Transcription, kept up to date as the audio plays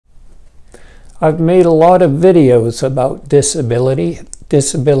I've made a lot of videos about disability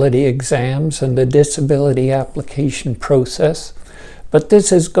exams, and the disability application process, but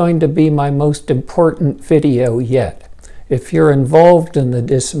this is going to be my most important video yet. If you're involved in the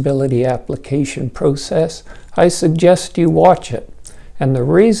disability application process, I suggest you watch it. And the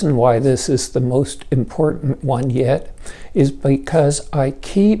reason why this is the most important one yet is because I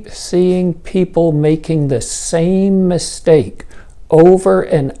keep seeing people making the same mistake over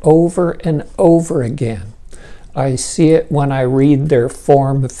and over and over again. I see it when I read their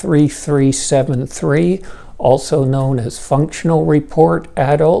Form 3373, also known as Functional Report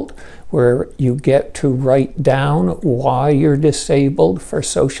Adult, where you get to write down why you're disabled for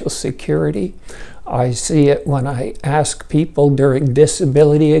Social Security. I see it when I ask people during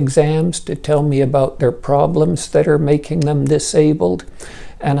disability exams to tell me about their problems that are making them disabled.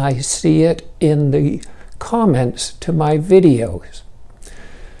 And I see it in the comments to my videos.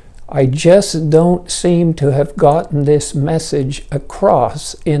 I just don't seem to have gotten this message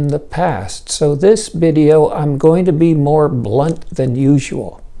across in the past. So this video, I'm going to be more blunt than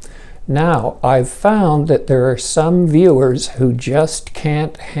usual. Now, I've found that there are some viewers who just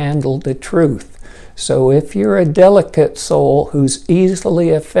can't handle the truth. So if you're a delicate soul who's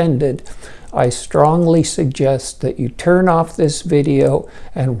easily offended, I strongly suggest that you turn off this video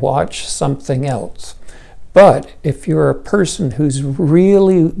and watch something else. But if you're a person who's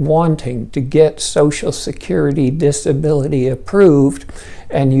really wanting to get Social Security disability approved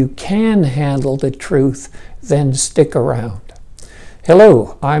and you can handle the truth, then stick around.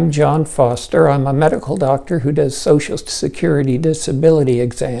 Hello, I'm John Foster. I'm a medical doctor who does Social Security disability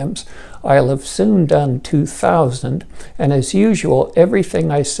exams. I'll have soon done 2,000, and as usual, everything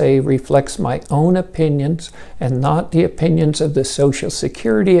I say reflects my own opinions and not the opinions of the Social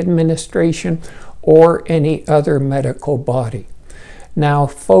Security Administration or any other medical body. Now,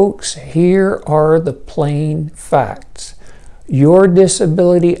 folks, here are the plain facts. Your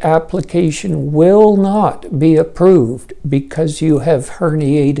disability application will not be approved because you have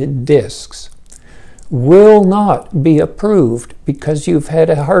herniated discs. Will not be approved because you've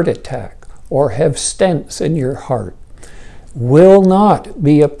had a heart attack or have stents in your heart. Will not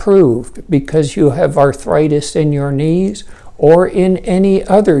be approved because you have arthritis in your knees or in any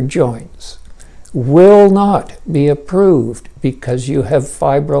other joints. Will not be approved because you have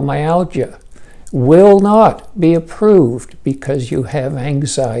fibromyalgia. Will not be approved because you have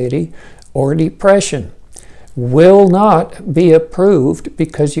anxiety or depression. Will not be approved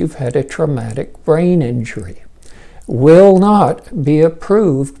because you've had a traumatic brain injury. Will not be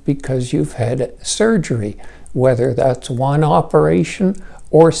approved because you've had surgery, whether that's 1 operation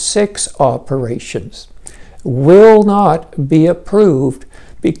or 6 operations. Will not be approved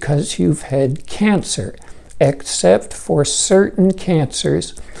because you've had cancer, except for certain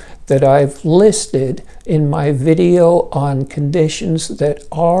cancers that I've listed in my video on conditions that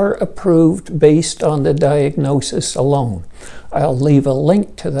are approved based on the diagnosis alone. I'll leave a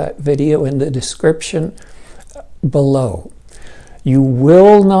link to that video in the description below. You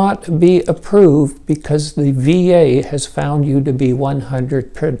will not be approved because the VA has found you to be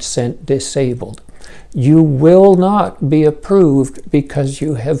 100% disabled. You will not be approved because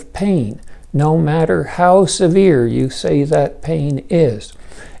you have pain, no matter how severe you say that pain is.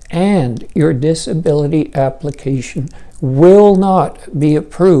 And your disability application will not be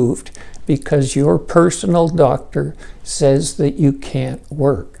approved because your personal doctor says that you can't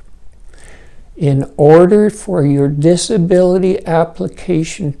work. In order for your disability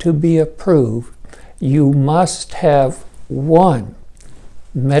application to be approved, you must have 1,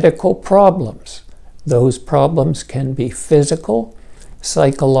 medical problems. Those problems can be physical,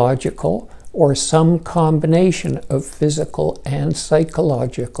 psychological, or some combination of physical and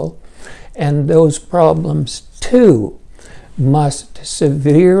psychological. And those problems, too, must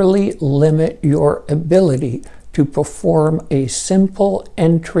severely limit your ability to perform a simple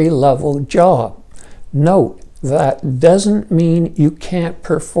entry-level job. Note, that doesn't mean you can't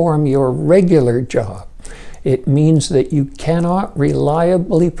perform your regular job. It means that you cannot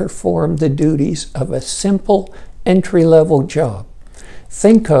reliably perform the duties of a simple entry-level job.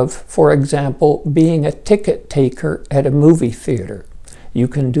 Think of, for example, being a ticket taker at a movie theater. You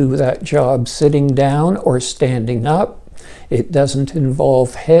can do that job sitting down or standing up. It doesn't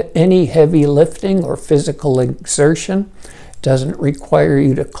involve any heavy lifting or physical exertion, doesn't require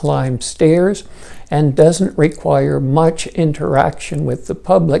you to climb stairs, and doesn't require much interaction with the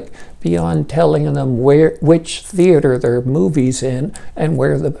public beyond telling them which theater their movie's in and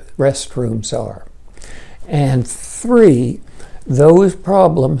where the restrooms are. And 3, those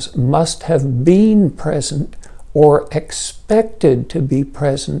problems must have been present or expected to be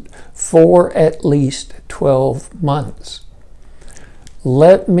present for at least 12 months.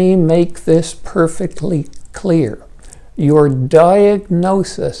 Let me make this perfectly clear. Your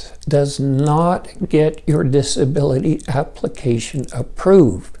diagnosis does not get your disability application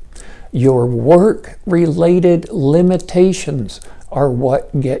approved. Your work-related limitations are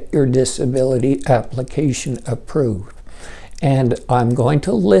what get your disability application approved. And I'm going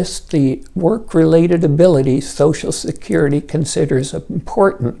to list the work-related abilities Social Security considers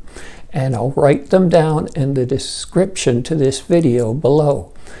important, and I'll write them down in the description to this video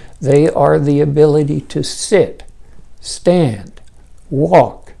below. They are the ability to sit, stand,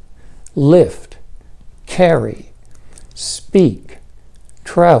 walk, lift, carry, speak,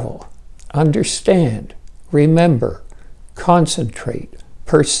 travel, understand, remember, concentrate,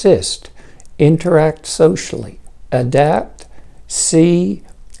 persist, interact socially, adapt, see,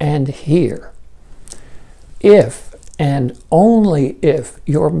 and hear. If and only if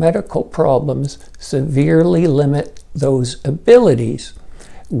your medical problems severely limit those abilities,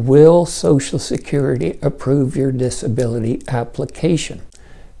 will Social Security approve your disability application.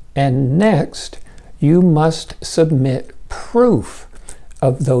 And next, you must submit proof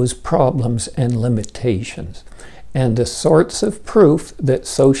of those problems and limitations. And the sorts of proof that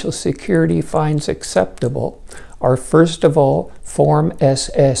Social Security finds acceptable are, first of all, Form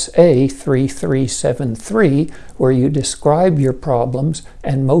SSA 3373, where you describe your problems,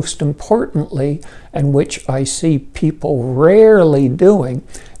 and most importantly, and which I see people rarely doing,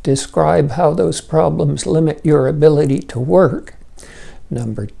 describe how those problems limit your ability to work.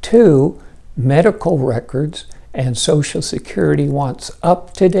 Number two, medical records, and Social Security wants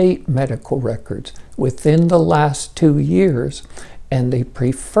up-to-date medical records within the last 2 years, and they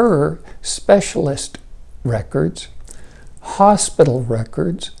prefer specialist records, hospital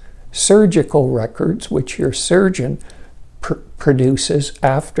records, surgical records, which your surgeon produces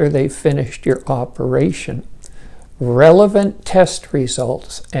after they've finished your operation, relevant test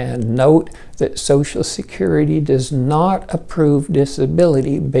results, and note that Social Security does not approve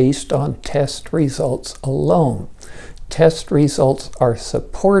disability based on test results alone. Test results are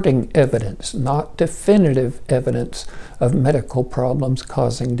supporting evidence, not definitive evidence of medical problems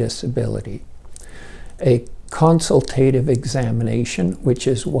causing disability. A consultative examination, which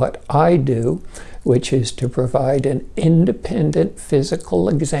is what I do, which is to provide an independent physical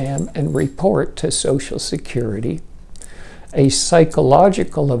exam and report to Social Security. A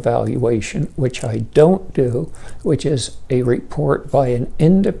psychological evaluation, which I don't do, which is a report by an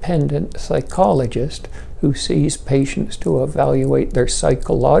independent psychologist who sees patients to evaluate their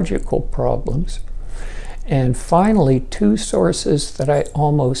psychological problems. And finally, two sources that I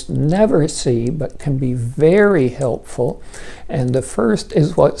almost never see but can be very helpful. And the first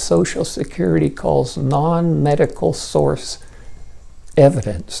is what Social Security calls non-medical source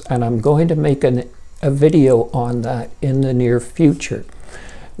evidence. And I'm going to make a video on that in the near future.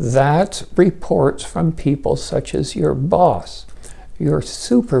 That's reports from people such as your boss, your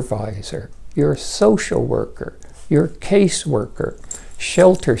supervisor, your social worker, your caseworker,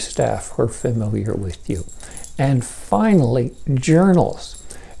 shelter staff who are familiar with you. And finally, journals.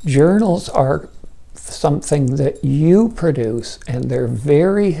 Journals are something that you produce, and they're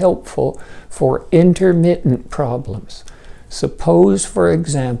very helpful for intermittent problems. Suppose, for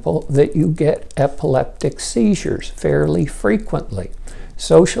example, that you get epileptic seizures fairly frequently.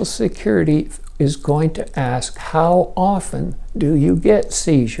 Social Security is going to ask, how often do you get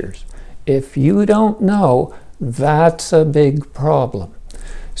seizures? If you don't know, that's a big problem.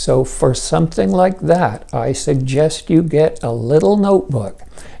 So for something like that, I suggest you get a little notebook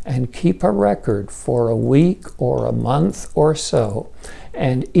and keep a record for a week or a month or so.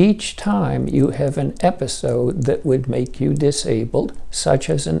 And each time you have an episode that would make you disabled, such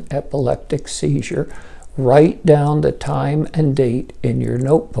as an epileptic seizure, write down the time and date in your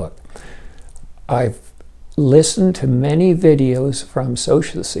notebook. I've listened to many videos from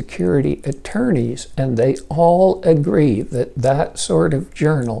Social Security attorneys, and they all agree that that sort of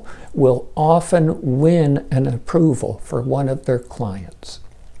journal will often win an approval for one of their clients.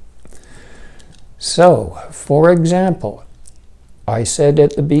 So, for example, I said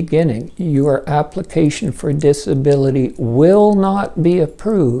at the beginning, your application for disability will not be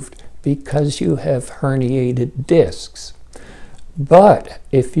approved because you have herniated discs. But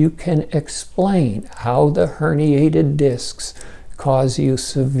if you can explain how the herniated discs cause you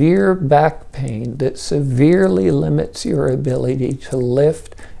severe back pain that severely limits your ability to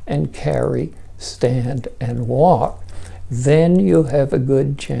lift and carry, stand, and walk, then you have a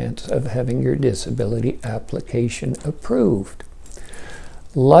good chance of having your disability application approved.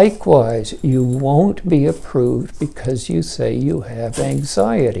 Likewise, you won't be approved because you say you have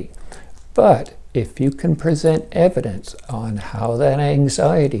anxiety. But if you can present evidence on how that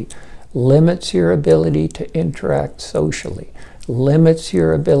anxiety limits your ability to interact socially, limits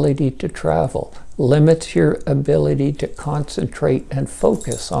your ability to travel, limits your ability to concentrate and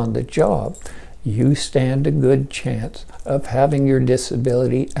focus on the job, you stand a good chance of having your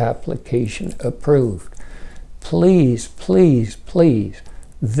disability application approved. Please, please, please,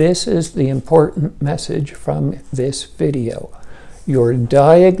 this is the important message from this video. Your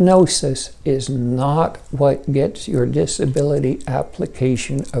diagnosis is not what gets your disability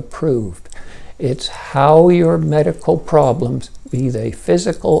application approved. It's how your medical problems, be they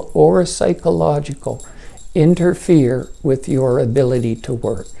physical or psychological, interfere with your ability to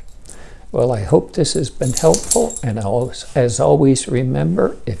work. Well, I hope this has been helpful, and as always,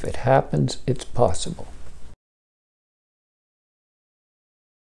 remember, if it happens, it's possible.